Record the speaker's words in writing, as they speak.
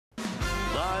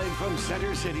Live from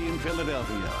Center City in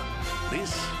Philadelphia,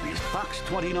 this is Fox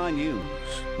 29 News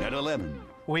at 11.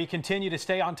 We continue to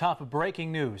stay on top of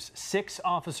breaking news. 6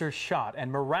 officers shot,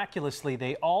 and miraculously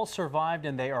they all survived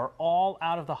and they are all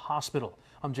out of the hospital.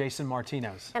 I'm Jason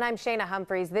Martinez. And I'm Shayna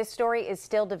Humphreys. This story is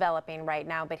still developing right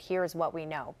now, but here's what we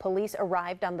know. Police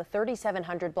arrived on the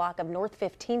 3700 block of North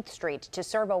 15th Street to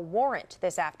serve a warrant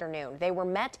this afternoon. They were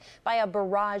met by a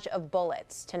barrage of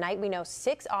bullets. Tonight we know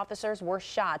 6 officers were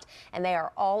shot and they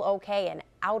are all okay and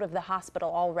out of the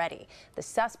hospital already. The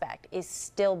suspect is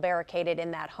still barricaded in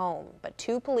that home, but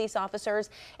 2 police officers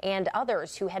and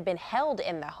others who had been held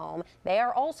in the home, they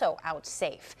are also out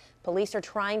safe. Police are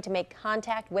trying to make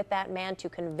contact with that man to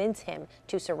convince him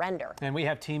to surrender. And we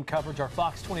have team coverage. Our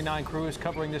Fox 29 crew is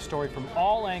covering this story from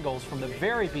all angles from the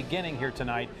very beginning here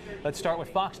tonight. Let's start with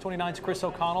Fox 29's Chris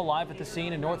O'Connell live at the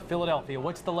scene in North Philadelphia.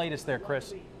 What's the latest there,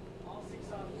 Chris?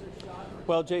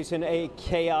 Well, Jason, a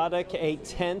chaotic, a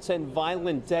tense and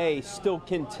violent day still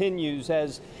continues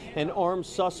as an armed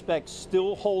suspect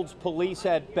still holds police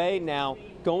at bay now,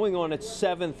 going on its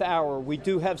 7th hour. We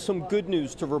do have some good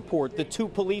news to report. The 2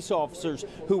 police officers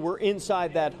who were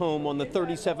inside that home on the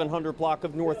 3700 block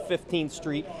of North 15th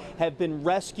Street have been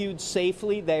rescued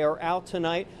safely. They are out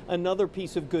tonight. Another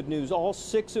piece of good news, all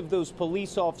 6 of those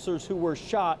police officers who were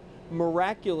shot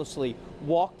miraculously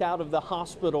walked out of the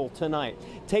hospital tonight.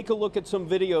 Take a look at some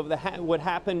video of what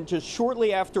happened just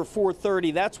shortly after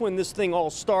 4:30. That's when this thing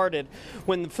all started,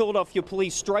 when the Philadelphia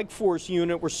Police Strike Force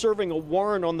unit were serving a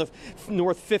warrant on the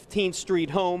North 15th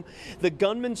Street home. The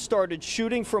gunman started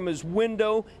shooting from his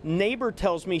window. Neighbor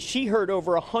tells me she heard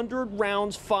over 100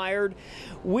 rounds fired.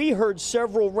 We heard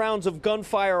several rounds of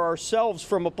gunfire ourselves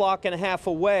from a block and a half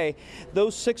away.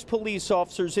 Those 6 police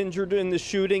officers injured in the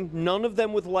shooting, none of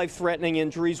them with life-threatening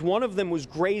injuries. One of them was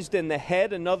grazed in the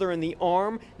head, another in the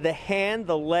arm, the hand,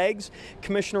 the legs.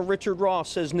 Commissioner Richard Ross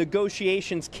says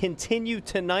negotiations continue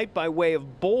tonight by way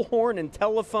of bullhorn and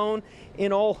telephone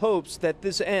in all hopes that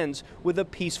this ends with a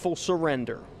peaceful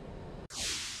surrender.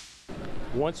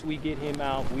 Once we get him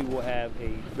out, we will have a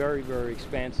very, very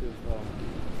expansive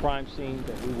crime scene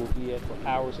that we will be at for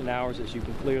hours and hours. As you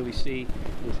can clearly see,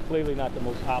 it's clearly not the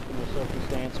most optimal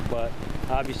circumstance, but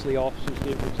obviously officers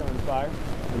did return fire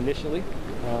initially,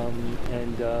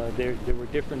 and there were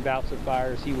different bouts of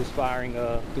fire as he was firing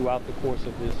throughout the course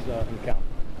of this encounter.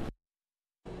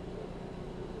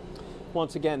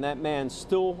 Once again, that man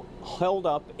still held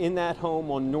up in that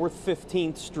home on North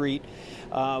 15th Street.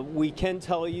 We can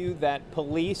tell you that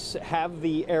police have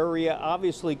the area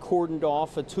obviously cordoned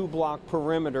off, a 2-block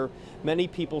perimeter. Many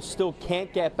people still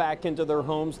can't get back into their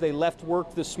homes. They left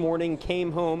work this morning,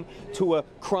 came home to a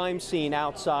crime scene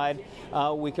outside.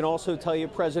 We can also tell you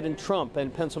President Trump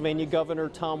and Pennsylvania Governor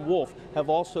Tom Wolf have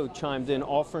also chimed in,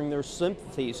 offering their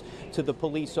sympathies to the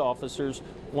police officers.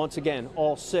 Once again,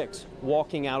 all 6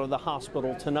 walking out of the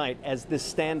hospital tonight as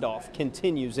this standoff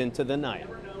continues into the night.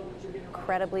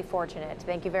 Incredibly fortunate.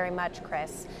 Thank you very much,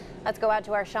 Chris. Let's go out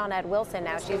to our Shawnette Wilson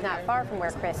now. She's not far from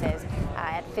where Chris is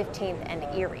at 15th and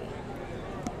Erie.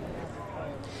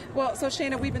 Well, so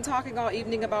Shayna, we've been talking all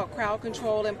evening about crowd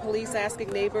control and police asking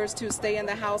neighbors to stay in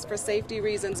the house for safety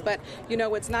reasons. But, you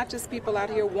know, it's not just people out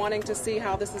here wanting to see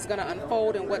how this is going to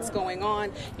unfold and what's going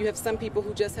on. You have some people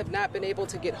who just have not been able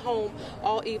to get home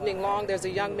all evening long. There's a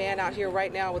young man out here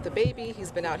right now with a baby.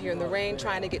 He's been out here in the rain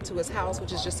trying to get to his house,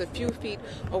 which is just a few feet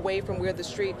away from where the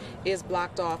street is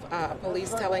blocked off.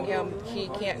 Police telling him he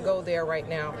can't go there right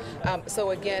now.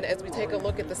 So again, as we take a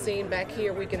look at the scene back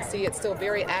here, we can see it's still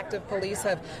very active. Police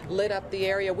have lit up the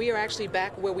area. We are actually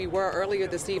back where we were earlier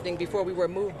this evening before we were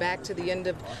moved back to the end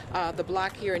of the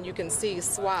block here, and you can see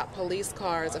SWAT, police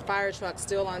cars, a fire truck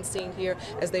still on scene here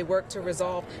as they work to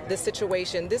resolve this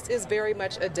situation. This is very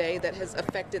much a day that has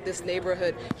affected this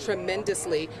neighborhood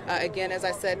tremendously. Again, as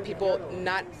I said, people have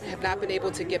not been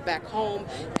able to get back home.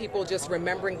 People just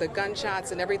remembering the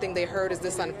gunshots and everything they heard as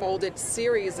this unfolded,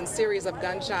 series and series of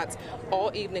gunshots all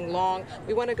evening long.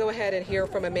 We want to go ahead and hear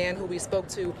from a man who we spoke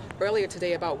to earlier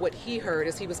today about what he heard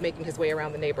as he was making his way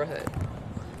around the neighborhood.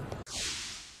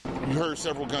 You heard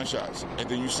several gunshots, and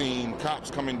then you seen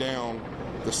cops coming down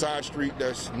the side street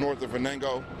that's north of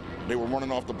Venango. They were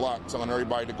running off the block, telling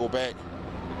everybody to go back.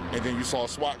 And then you saw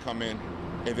SWAT come in,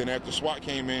 and then after SWAT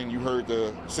came in, you heard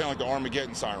the sound like the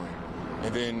Armageddon siren.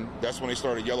 And then that's when they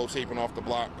started yellow taping off the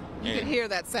block. You could hear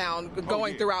that sound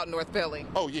going throughout North Philly.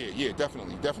 Oh yeah,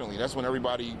 definitely. That's when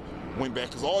everybody went back,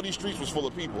 because all these streets was full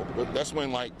of people. But that's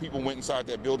when, like, people went inside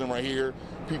that building right here.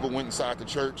 People went inside the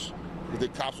church. The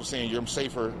cops were saying you're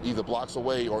safer either blocks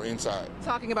away or inside.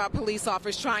 Talking about police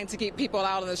officers trying to keep people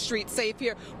out on the street safe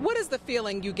here, what is the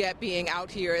feeling you get being out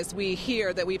here as we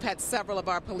hear that we've had several of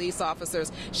our police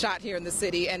officers shot here in the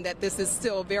city and that this is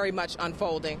still very much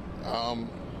unfolding?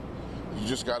 You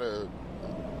just gotta,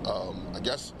 I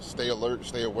guess, stay alert,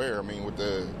 stay aware. I mean, with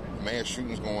the mass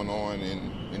shootings going on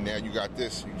and now you got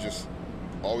this, you just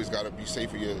always gotta be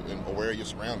safe and aware of your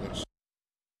surroundings.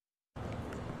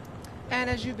 And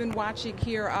as you've been watching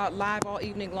here live all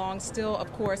evening long, still,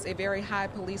 of course, a very high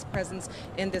police presence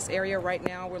in this area right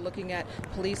now. We're looking at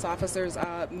police officers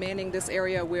manning this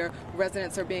area where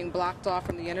residents are being blocked off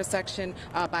from the intersection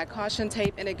by caution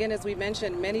tape. And again, as we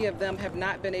mentioned, many of them have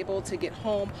not been able to get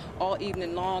home all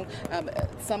evening long.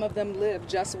 Some of them live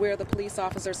just where the police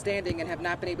officers are standing and have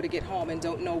not been able to get home and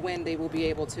don't know when they will be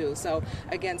able to. So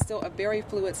again, still a very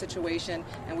fluid situation,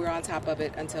 and we're on top of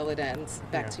it until it ends.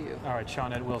 Back to you. All right,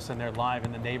 Shawnette Wilson there live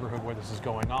in the neighborhood where this is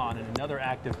going on. And another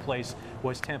active place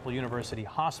was Temple University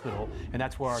Hospital, and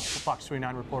that's where our Fox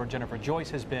 29 reporter Jennifer Joyce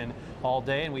has been all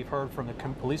day. And we've heard from the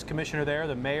police commissioner there,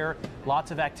 the mayor, lots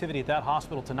of activity at that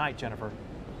hospital tonight, Jennifer.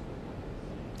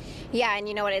 Yeah, and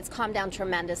you know what, it's calmed down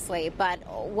tremendously, but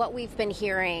what we've been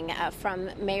hearing from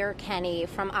Mayor Kenney,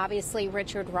 from obviously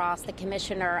Richard Ross, the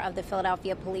commissioner of the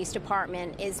Philadelphia Police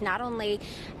Department, is not only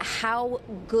how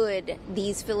good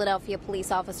these Philadelphia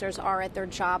police officers are at their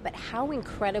job, but how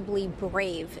incredibly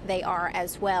brave they are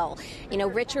as well. You know,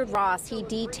 Richard Ross, he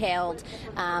detailed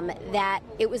that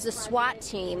it was a SWAT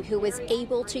team who was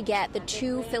able to get the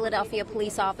 2 Philadelphia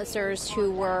police officers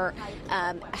who were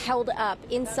held up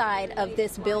inside of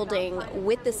this building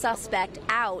with the suspect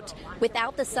out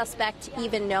without the suspect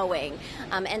even knowing.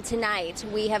 And tonight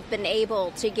we have been able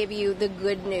to give you the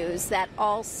good news that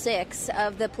all 6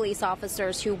 of the police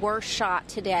officers who were shot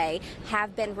today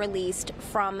have been released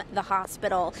from the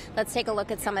hospital. Let's take a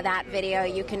look at some of that video.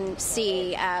 You can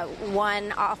see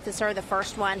one officer, the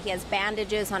first one, he has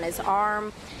bandages on his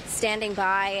arm, standing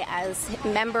by as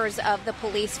members of the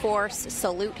police force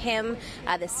salute him.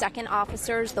 The second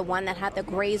officer's the one that had the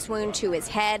graze wound to his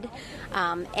head.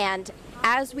 And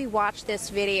as we watch this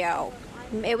video,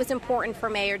 it was important for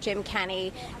Mayor Jim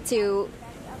Kenney to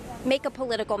make a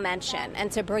political mention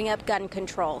and to bring up gun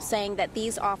control, saying that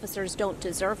these officers don't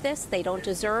deserve this. They don't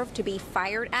deserve to be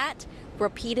fired at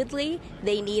repeatedly.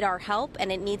 They need our help,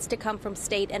 and it needs to come from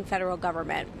state and federal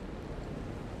government.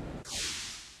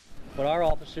 But our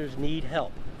officers need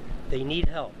help. They need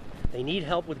help. They need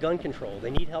help with gun control.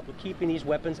 They need help with keeping these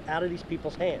weapons out of these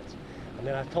people's hands. I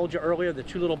mean, I told you earlier, the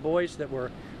 2 little boys that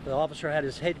were, the officer had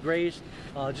his head grazed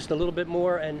just a little bit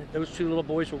more, and those 2 little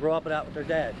boys will grow up without their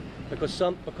dad.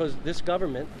 Because this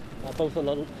government, both on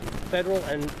the federal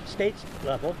and state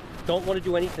level, don't want to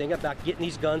do anything about getting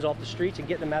these guns off the streets and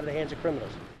getting them out of the hands of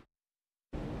criminals.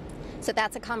 So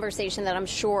that's a conversation that I'm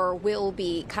sure will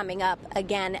be coming up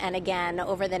again and again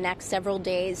over the next several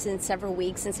days and several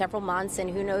weeks and several months, and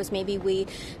who knows, maybe we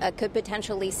could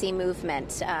potentially see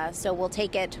movement. So we'll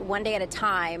take it one day at a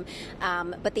time.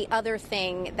 But the other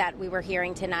thing that we were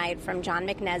hearing tonight from John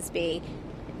McNesby,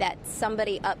 that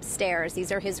somebody upstairs,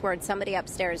 these are his words, somebody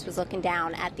upstairs was looking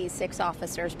down at these 6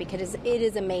 officers, because it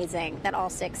is amazing that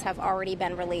all 6 have already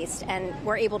been released and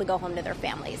were able to go home to their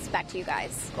families. Back to you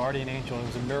guys. Guardian angel, it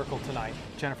was a miracle tonight.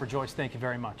 Jennifer Joyce, thank you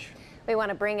very much. We want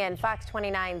to bring in Fox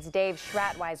 29's Dave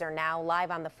Schratweiser now live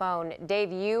on the phone.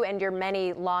 Dave, you and your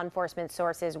many law enforcement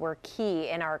sources were key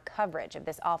in our coverage of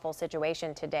this awful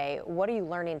situation today. What are you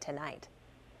learning tonight?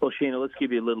 Well, Shana, let's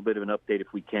give you a little bit of an update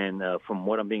if we can. From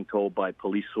what I'm being told by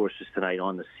police sources tonight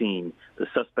on the scene, the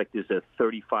suspect is a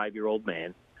 35-year-old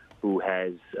man who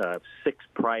has 6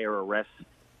 prior arrests,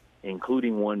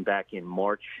 including one back in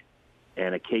March,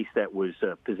 and a case that was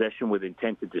possession with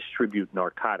intent to distribute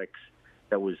narcotics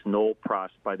that was nolle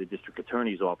prossed by the district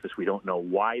attorney's office. We don't know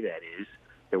why that is.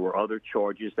 There were other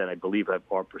charges that I believe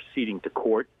are proceeding to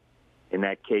court in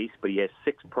that case, but he has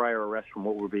 6 prior arrests from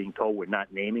what we're being told. We're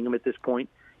not naming him at this point.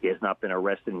 He has not been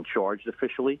arrested and charged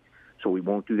officially, so we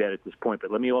won't do that at this point. But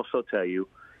let me also tell you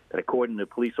that according to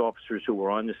police officers who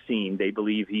were on the scene, they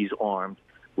believe he's armed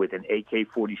with an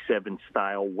AK-47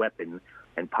 style weapon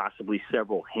and possibly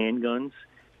several handguns.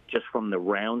 Just from the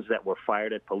rounds that were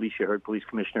fired at police, you heard Police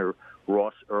Commissioner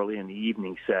Ross early in the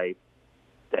evening say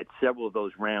that several of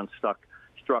those rounds struck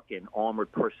an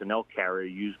armored personnel carrier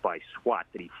used by SWAT,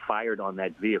 that he fired on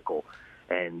that vehicle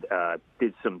and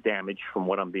did some damage from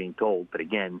what I'm being told. But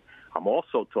again, I'm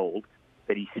also told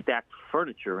that he stacked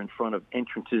furniture in front of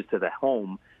entrances to the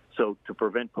home so to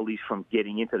prevent police from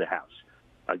getting into the house.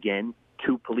 Again,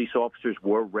 2 police officers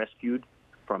were rescued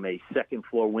from a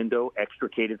second-floor window,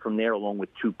 extricated from there along with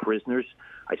 2 prisoners.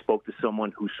 I spoke to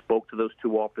someone who spoke to those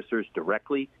 2 officers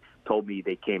directly, told me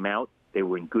they came out, they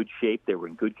were in good shape, they were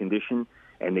in good condition,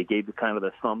 and they gave the kind of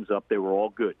the thumbs up. They were all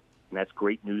good, and that's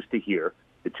great news to hear.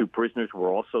 The 2 prisoners were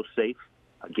also safe.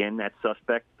 Again, that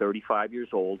suspect, 35 years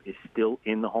old, is still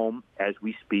in the home as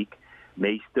we speak,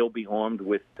 may still be armed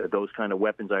with those kind of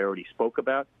weapons I already spoke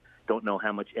about. Don't know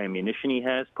how much ammunition he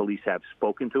has. Police have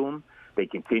spoken to him. They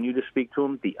continue to speak to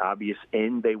him. The obvious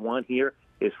end they want here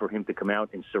is for him to come out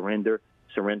and surrender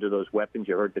those weapons.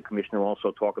 You heard the commissioner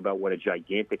also talk about what a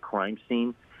gigantic crime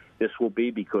scene this will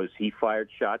be, because he fired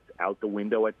shots out the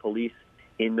window at police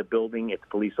in the building, at the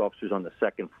police officers on the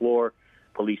second floor.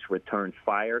 Police returned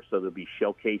fire, so there'll be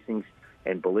shell casings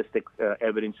and ballistic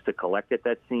evidence to collect at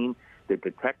that scene. The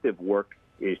detective work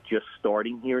is just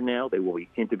starting here now. They will be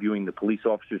interviewing the police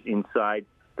officers inside,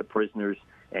 the prisoners,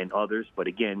 and others. But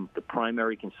again, the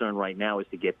primary concern right now is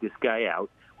to get this guy out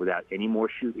without any more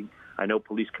shooting. I know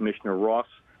Police Commissioner Ross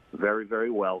very, very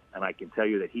well, and I can tell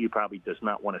you that he probably does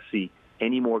not want to see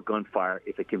any more gunfire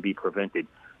if it can be prevented.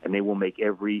 And they will make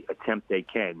every attempt they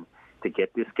can to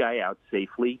get this guy out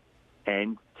safely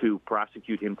and to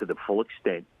prosecute him to the full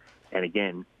extent. And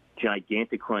again,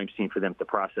 gigantic crime scene for them to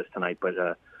process tonight. But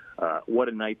what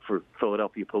a night for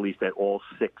Philadelphia police that all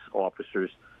 6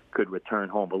 officers could return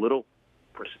home. A little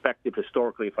perspective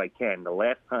historically, if I can. The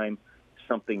last time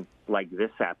something like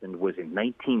this happened was in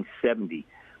 1970,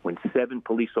 when 7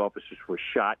 police officers were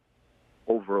shot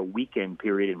over a weekend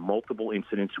period in multiple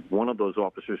incidents. One of those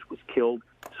officers was killed,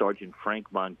 Sergeant Frank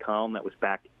Von Kalm. That was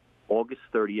back August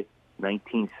 30th,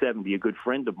 1970. A good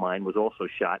friend of mine was also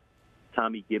shot.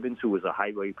 Tommy Gibbons, who was a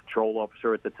highway patrol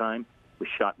officer at the time, was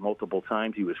shot multiple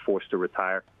times. He was forced to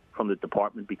retire from the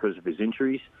department because of his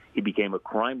injuries. He became a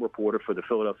crime reporter for the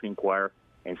Philadelphia Inquirer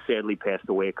and sadly passed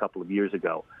away a couple of years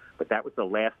ago. But that was the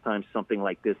last time something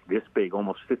like this big,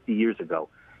 almost 50 years ago,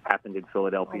 happened in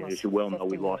Philadelphia. As you well know,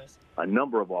 we lost a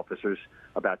number of officers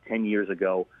about 10 years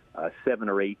ago, 7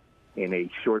 or 8 in a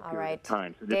short period of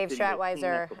time. So Dave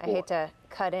Stratweiser, I hate to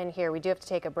cut in here. We do have to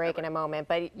take a break in a moment,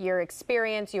 but your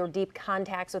experience, your deep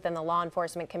contacts within the law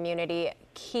enforcement community,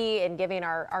 key in giving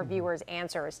our viewers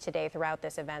answers today throughout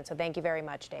this event. So thank you very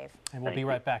much, Dave. And we'll be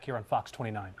right back here on Fox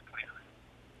 29.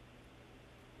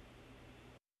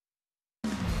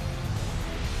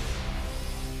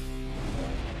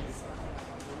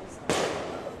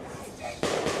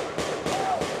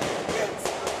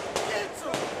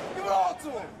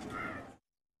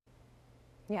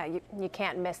 Yeah, you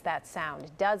can't miss that sound.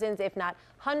 Dozens, if not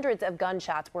hundreds of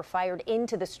gunshots were fired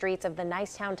into the streets of the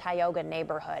Nicetown Tioga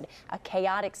neighborhood, a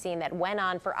chaotic scene that went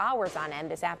on for hours on end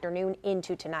this afternoon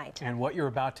into tonight. And what you're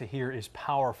about to hear is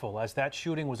powerful. As that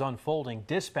shooting was unfolding,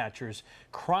 dispatchers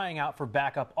crying out for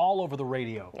backup all over the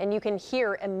radio. And you can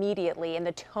hear immediately in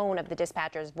the tone of the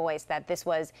dispatcher's voice that this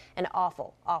was an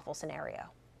awful, awful scenario.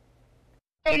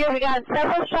 We got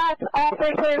several shots,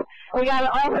 officers. We got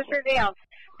an officer down.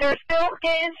 They're still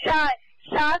getting shot.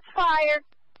 Shots fired.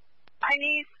 I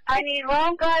need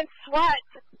long gun SWAT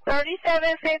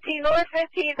 3715 North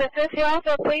 15th. Assisting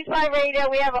also police by radio.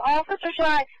 We have an officer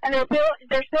shot, and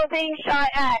they're still being shot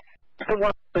at.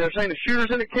 They're saying the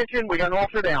shooter's in the kitchen. We got an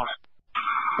officer down.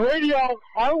 Radio,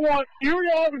 I want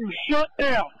Erie Avenue shut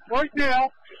down right now.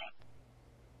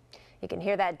 You can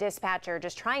hear that dispatcher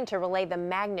just trying to relay the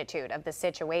magnitude of the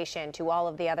situation to all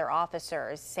of the other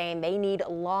officers, saying they need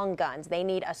long guns. They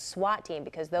need a SWAT team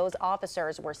because those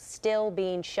officers were still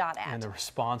being shot at. And the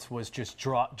response was just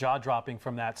jaw-dropping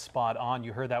from that spot on.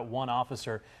 You heard that one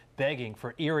officer begging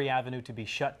for Erie Avenue to be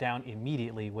shut down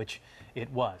immediately, which it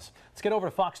was. Let's get over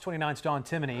to Fox 29's Dawn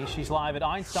Timoney. She's live at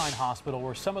Einstein Hospital,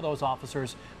 where some of those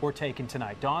officers were taken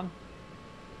tonight. Dawn?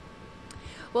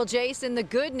 Well, Jason, the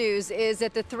good news is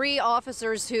that the 3 of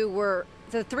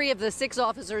the 6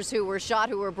 officers who were shot,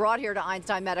 who were brought here to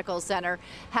Einstein Medical Center,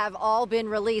 have all been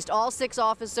released. All 6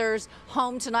 officers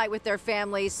home tonight with their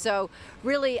families. So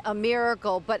really a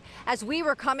miracle. But as we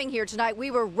were coming here tonight,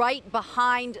 we were right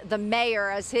behind the mayor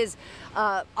as his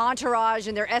entourage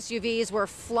and their SUVs were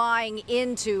flying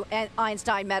into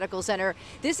Einstein Medical Center.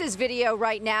 This is video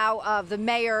right now of the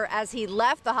mayor as he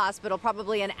left the hospital.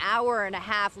 Probably an hour and a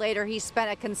half later, he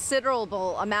spent a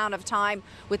considerable amount of time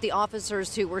with the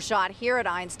officers who were shot here at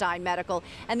Einstein Medical,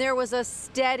 and there was a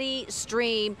steady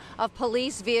stream of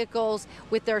police vehicles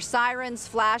with their sirens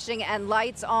flashing and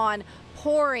lights on,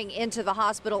 pouring into the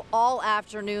hospital all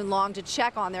afternoon long to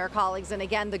check on their colleagues. And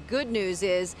again, the good news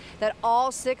is that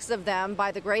all 6 of them,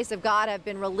 by the grace of God, have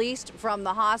been released from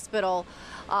the hospital.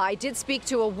 I did speak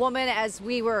to a woman as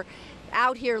we were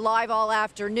out here live all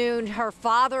afternoon. Her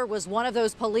father was one of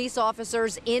those police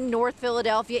officers in North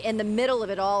Philadelphia in the middle of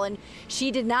it all, and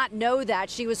she did not know that.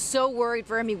 She was so worried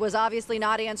for him. He was obviously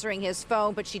not answering his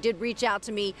phone, but she did reach out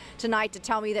to me tonight to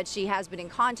tell me that she has been in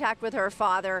contact with her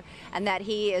father and that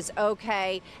he is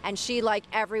okay. And she, like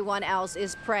everyone else,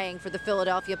 is praying for the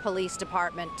Philadelphia Police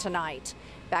Department tonight.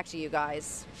 Back to you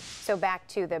guys. So back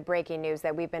to the breaking news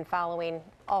that we've been following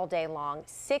all day long.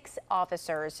 6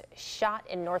 officers shot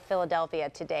in North Philadelphia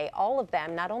today. All of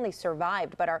them not only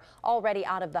survived, but are already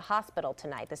out of the hospital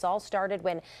tonight. This all started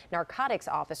when narcotics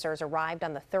officers arrived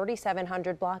on the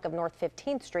 3700 block of North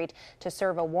 15th Street to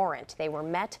serve a warrant. They were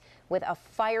met with a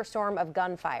firestorm of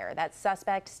gunfire. That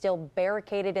suspect still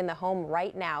barricaded in the home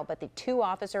right now, but the 2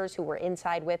 officers who were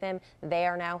inside with him, they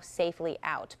are now safely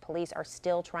out. Police are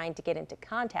still trying to get into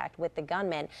contact with the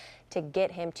gunman to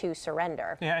get him to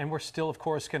surrender. Yeah, and we're still, of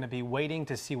course, going to be waiting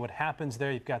to see what happens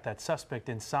there. You've got that suspect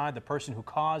inside. The person who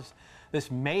caused this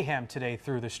mayhem today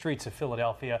through the streets of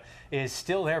Philadelphia is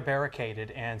still there barricaded.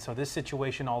 And so this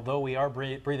situation, although we are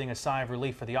breathing a sigh of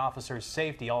relief for the officers'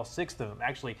 safety, all 6 of them,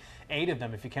 actually 8 of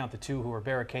them if you count the 2 who are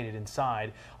barricaded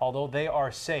inside, although they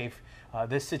are safe,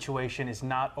 this situation is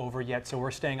not over yet, so we're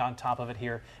staying on top of it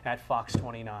here at Fox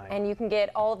 29. And you can get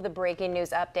all of the breaking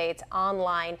news updates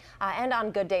online and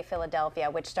on Good Day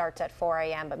Philadelphia, which starts at 4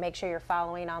 a.m. But make sure you're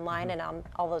following online and on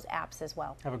all those apps as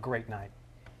well. Have a great night.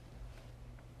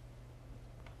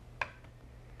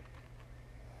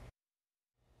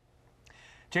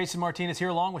 Jason Martinez here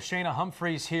along with Shayna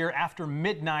Humphreys here after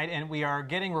midnight, and we are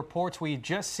getting reports. We've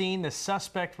just seen the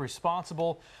suspect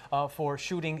responsible for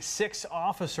shooting 6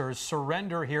 officers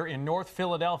surrender here in North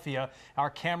Philadelphia. Our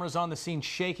cameras on the scene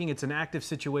shaking. It's an active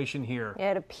situation here.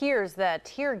 It appears that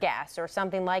tear gas or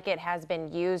something like it has been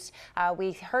used.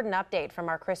 We heard an update from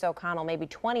our Chris O'Connell maybe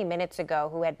 20 minutes ago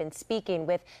who had been speaking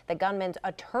with the gunman's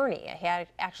attorney. He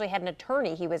actually had an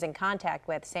attorney he was in contact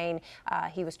with saying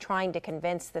he was trying to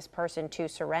convince this person to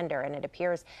surrender, and it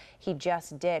appears he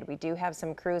just did. We do have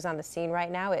some crews on the scene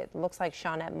right now. It looks like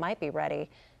Shawnette might be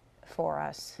ready for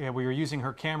us. Yeah, we were using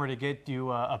her camera to get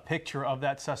you a picture of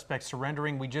that suspect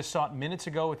surrendering. We just saw it minutes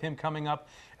ago with him coming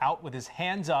out with his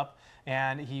hands up,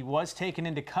 and he was taken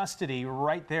into custody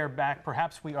right there back.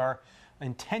 Perhaps we are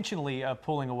intentionally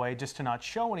pulling away just to not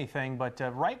show anything, but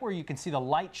right where you can see the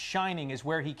light shining is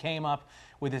where he came up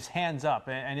with his hands up.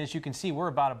 And as you can see, we're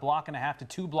about 1.5 to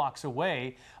 2 blocks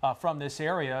away from this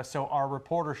area. So our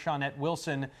reporter Shawnette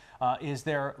Wilson is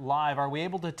there live. Are we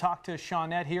able to talk to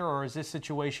Shawnette here, or is this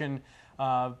situation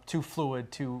too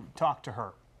fluid to talk to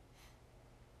her?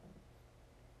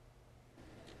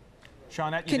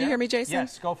 Shawnette, Can you hear me, Jason?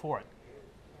 Yes, go for it.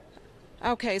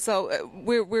 Okay, so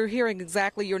we're hearing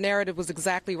exactly, your narrative was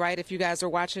exactly right. If you guys are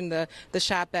watching the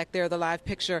shot back there, the live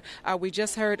picture, we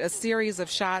just heard a series of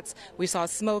shots. We saw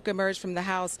smoke emerge from the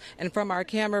house, and from our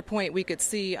camera point, we could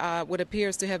see what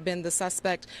appears to have been the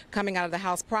suspect coming out of the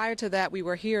house. Prior to that, we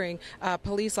were hearing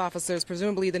police officers,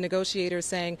 presumably the negotiators,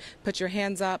 saying, "Put your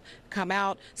hands up, come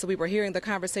out." So we were hearing the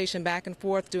conversation back and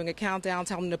forth, doing a countdown,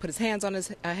 telling him to put his hands on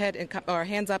his head and or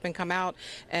hands up and come out.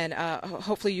 And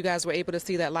hopefully, you guys were able to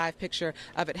see that live picture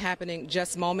of it happening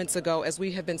just moments ago, as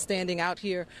we have been standing out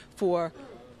here for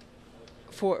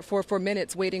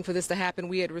minutes waiting for this to happen.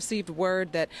 We had received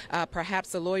word that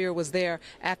perhaps a lawyer was there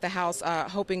at the house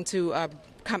hoping to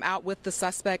come out with the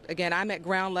suspect. Again, I'm at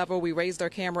ground level. We raised our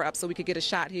camera up so we could get a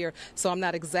shot here, so I'm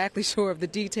not exactly sure of the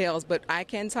details, but I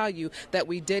can tell you that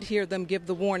we did hear them give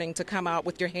the warning to come out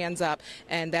with your hands up,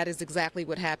 and that is exactly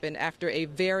what happened. After a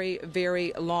very,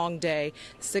 very long day,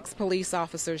 6 police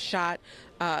officers shot.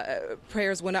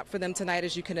 Prayers went up for them tonight,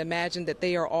 as you can imagine, that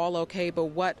they are all okay, but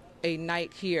what a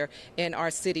night here in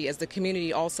our city, as the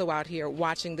community also out here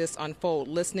watching this unfold,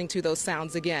 listening to those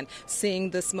sounds again, seeing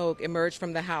the smoke emerge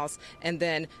from the house, and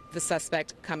then the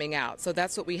suspect coming out. So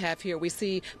that's what we have here. We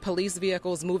see police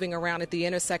vehicles moving around at the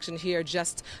intersection here,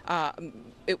 just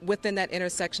within that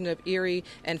intersection of Erie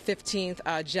and 15th,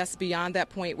 just beyond that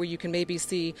point where you can maybe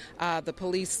see the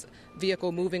police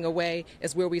vehicle moving away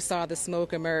is where we saw the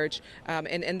smoke emerge.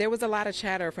 And there was a lot of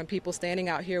chatter from people standing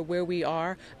out here where we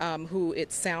are, who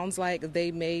it sounds like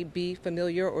they may be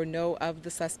familiar or know of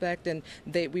the suspect, and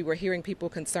we were hearing people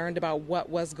concerned about what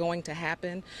was going to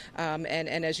happen.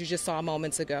 And as you just saw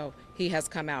moments ago, he has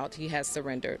come out, he has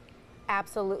surrendered.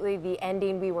 Absolutely the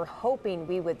ending we were hoping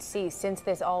we would see since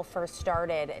this all first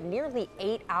started nearly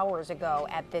 8 hours ago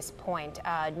at this point.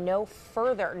 No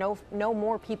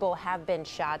more people have been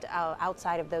shot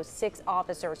outside of those 6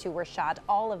 officers who were shot,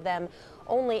 all of them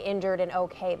only injured and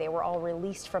okay. They were all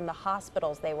released from the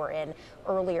hospitals they were in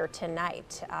earlier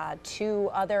tonight. 2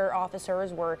 other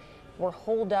officers were were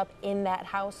holed up in that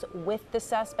house with the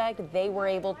suspect. They were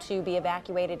able to be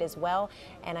evacuated as well.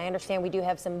 And I understand we do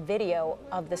have some video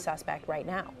of the suspect right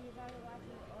now.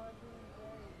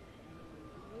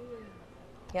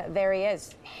 Yeah, there he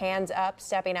is, hands up,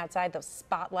 stepping outside, those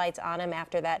spotlights on him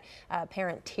after that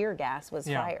apparent tear gas was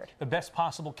fired. The best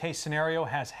possible case scenario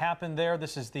has happened there.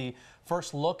 This is the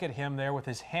first look at him there with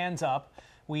his hands up.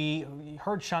 We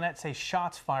heard Shawnette say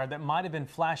shots fired. That might have been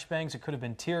flashbangs. It could have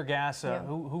been tear gas.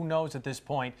 Who knows at this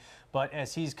point? But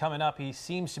as he's coming up, he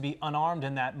seems to be unarmed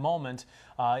in that moment.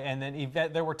 And then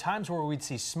there were times where we'd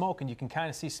see smoke, and you can kind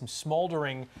of see some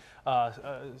smoldering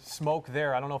smoke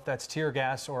there. I don't know if that's tear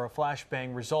gas or a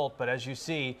flashbang result, but as you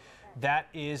see, that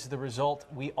is the result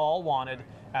we all wanted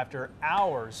after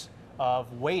hours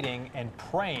of waiting and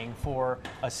praying for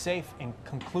a safe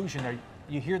conclusion.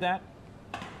 You hear that?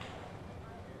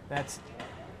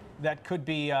 That could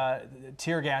be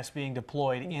tear gas being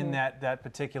deployed in that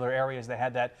particular area as they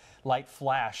had that light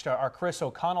flashed. Our Chris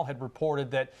O'Connell had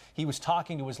reported that he was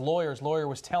talking to his lawyer. His lawyer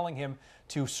was telling him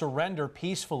to surrender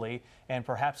peacefully, and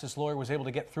perhaps his lawyer was able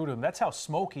to get through to him. That's how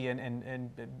smoky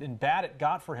and bad it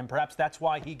got for him. Perhaps that's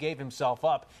why he gave himself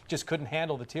up. Just couldn't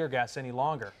handle the tear gas any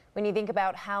longer. When you think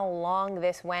about how long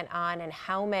this went on and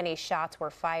how many shots were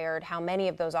fired, how many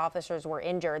of those officers were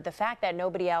injured, the fact that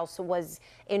nobody else was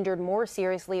injured more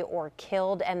seriously or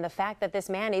killed, and the fact that this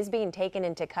man is being taken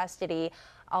into custody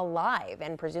alive,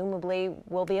 and presumably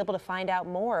we'll be able to find out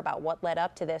more about what led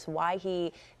up to this, why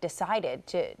he decided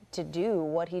to do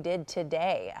what he did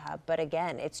today. But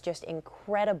again, it's just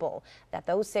incredible that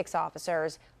those 6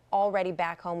 officers already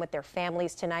back home with their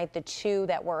families tonight. The 2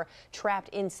 that were trapped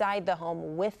inside the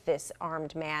home with this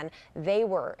armed man, they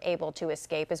were able to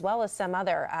escape, as well as some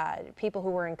other people who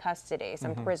were in custody,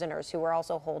 some prisoners who were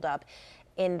also holed up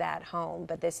in that home.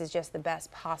 But this is just the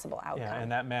best possible outcome. Yeah,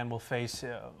 and that man will face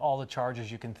all the charges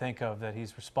you can think of that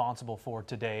he's responsible for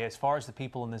today. As far as the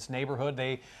people in this neighborhood,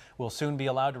 they will soon be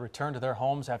allowed to return to their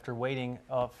homes after waiting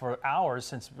for hours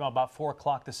since about 4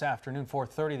 o'clock this afternoon,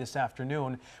 4:30 this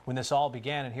afternoon, when this all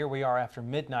began. And here we are after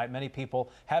midnight. Many people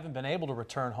haven't been able to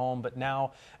return home, but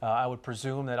now I would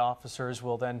presume that officers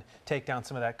will then take down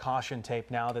some of that caution tape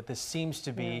now that this seems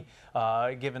to be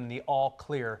given the all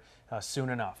clear soon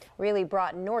enough. Really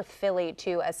brought North Philly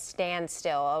to a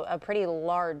standstill, a pretty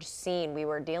large scene we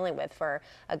were dealing with for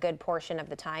a good portion of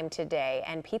the time today.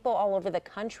 And people all over the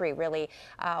country really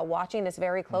watching this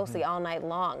very closely all night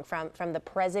long, from the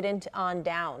president on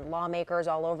down, lawmakers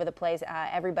all over the place.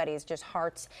 Everybody's just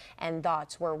hearts and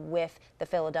thoughts were with the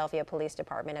Philadelphia Police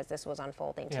Department as this was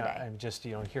unfolding today. Yeah, and just,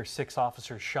 here 6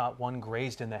 officers shot, 1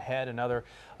 grazed in the head,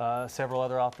 several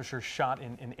other officers shot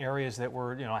in areas that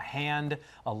were, a hand,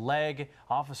 a leg.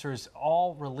 Officers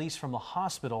all released from the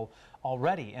hospital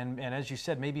already, and as you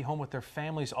said, maybe home with their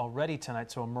families already tonight.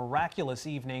 So a miraculous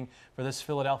evening for this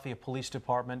Philadelphia Police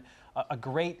Department. A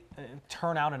great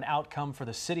turnout and outcome for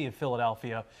the city of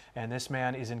Philadelphia, and this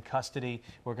man is in custody.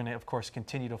 We're going to, of course,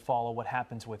 continue to follow what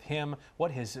happens with him,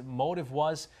 what his motive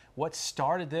was, what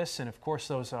started this, and of course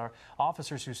those are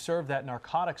officers who served that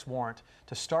narcotics warrant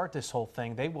to start this whole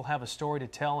thing. They will have a story to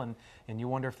tell, and you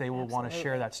wonder if they will want to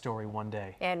share that story one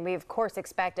day. And we, of course,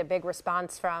 expect a big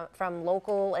response from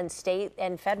local and state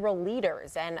and federal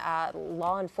leaders and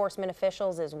law enforcement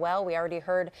officials as well. We already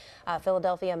heard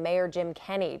Philadelphia Mayor Jim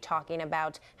Kenney talking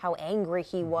about how angry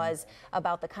he was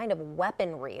about the kind of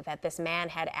weaponry that this man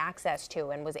had access to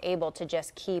and was able to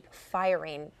just keep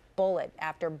firing bullet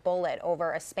after bullet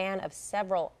over a span of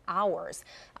several hours,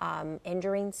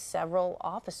 injuring several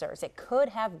officers. It could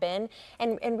have been,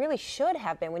 and really should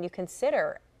have been, when you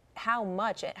consider how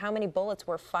many bullets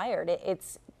were fired.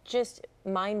 It's just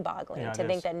mind-boggling to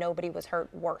think that nobody was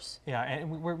hurt worse. Yeah, and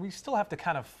we still have to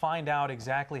kind of find out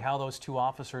exactly how those 2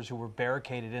 officers who were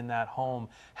barricaded in that home,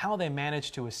 how they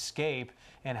managed to escape,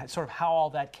 and sort of how all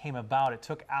that came about. It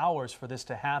took hours for this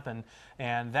to happen,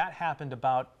 and that happened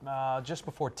about just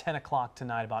before 10 o'clock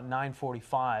tonight, about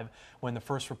 9:45, when the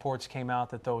first reports came out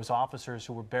that those officers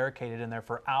who were barricaded in there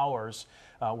for hours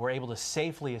were able to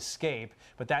safely escape.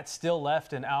 But that still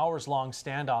left an hours-long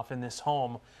standoff in this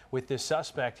home with this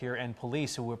suspect here and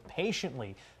police who were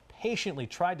patiently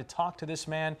tried to talk to this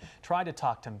man, tried to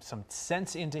talk some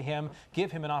sense into him,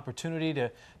 give him an opportunity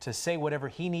to say whatever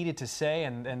he needed to say.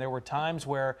 And there were times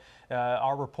where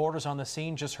our reporters on the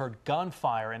scene just heard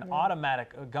gunfire, an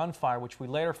automatic gunfire, which we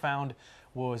later found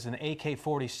was an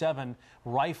AK-47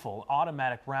 rifle,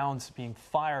 automatic rounds being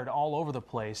fired all over the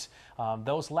place.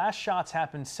 Those last shots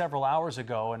happened several hours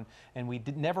ago, and we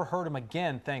never heard them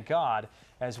again, thank God.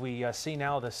 as we see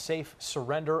now the safe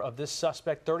surrender of this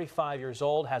suspect, 35 years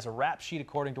old, has a rap sheet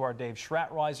according to our Dave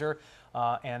Schratweiser,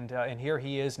 and here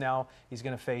he is now. He's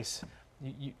going to face,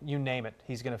 you name it,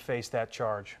 he's going to face that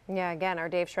charge. Yeah, again, our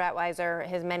Dave Schratweiser,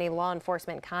 his many law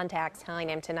enforcement contacts telling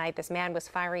him tonight this man was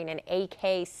firing an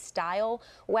AK-style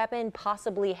weapon,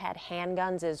 possibly had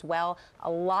handguns as well. A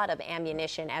lot of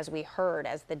ammunition, as we heard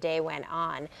as the day went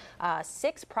on.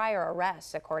 6 prior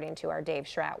arrests, according to our Dave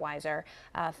Schratweiser.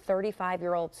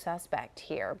 35-year-old suspect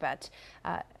here, but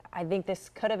I think this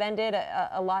could have ended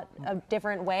a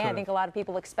different way. I think a lot of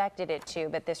people expected it to,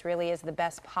 but this really is the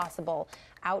best possible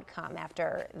outcome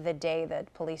after the day the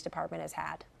police department has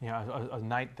had. Yeah, a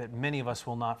night that many of us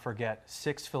will not forget.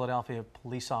 6 Philadelphia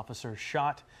police officers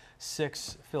shot.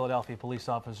 6 Philadelphia police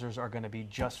officers are going to be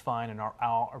just fine and are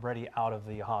already out of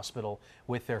the hospital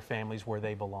with their families where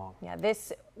they belong. Yeah,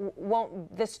 this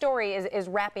story is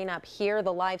wrapping up here.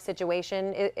 The live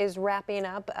situation is wrapping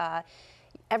up.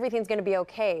 Everything's going to be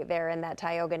okay there in that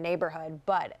Tioga neighborhood.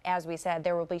 But as we said,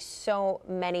 there will be so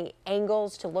many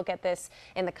angles to look at this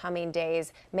in the coming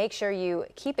days. Make sure you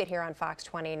keep it here on Fox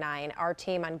 29. Our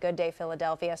team on Good Day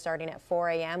Philadelphia starting at 4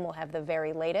 a.m. will have the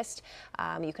very latest.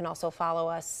 You can also follow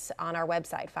us on our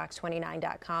website,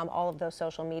 fox29.com, all of those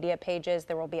social media pages.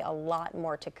 There will be a lot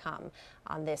more to come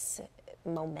on this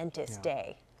momentous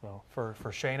day. So for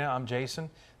Shayna, I'm Jason.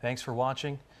 Thanks for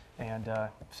watching, and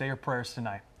say your prayers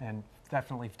tonight. And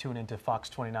definitely tune into Fox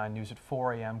 29 News at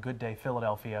 4 a.m. Good Day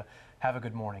Philadelphia. Have a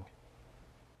good morning.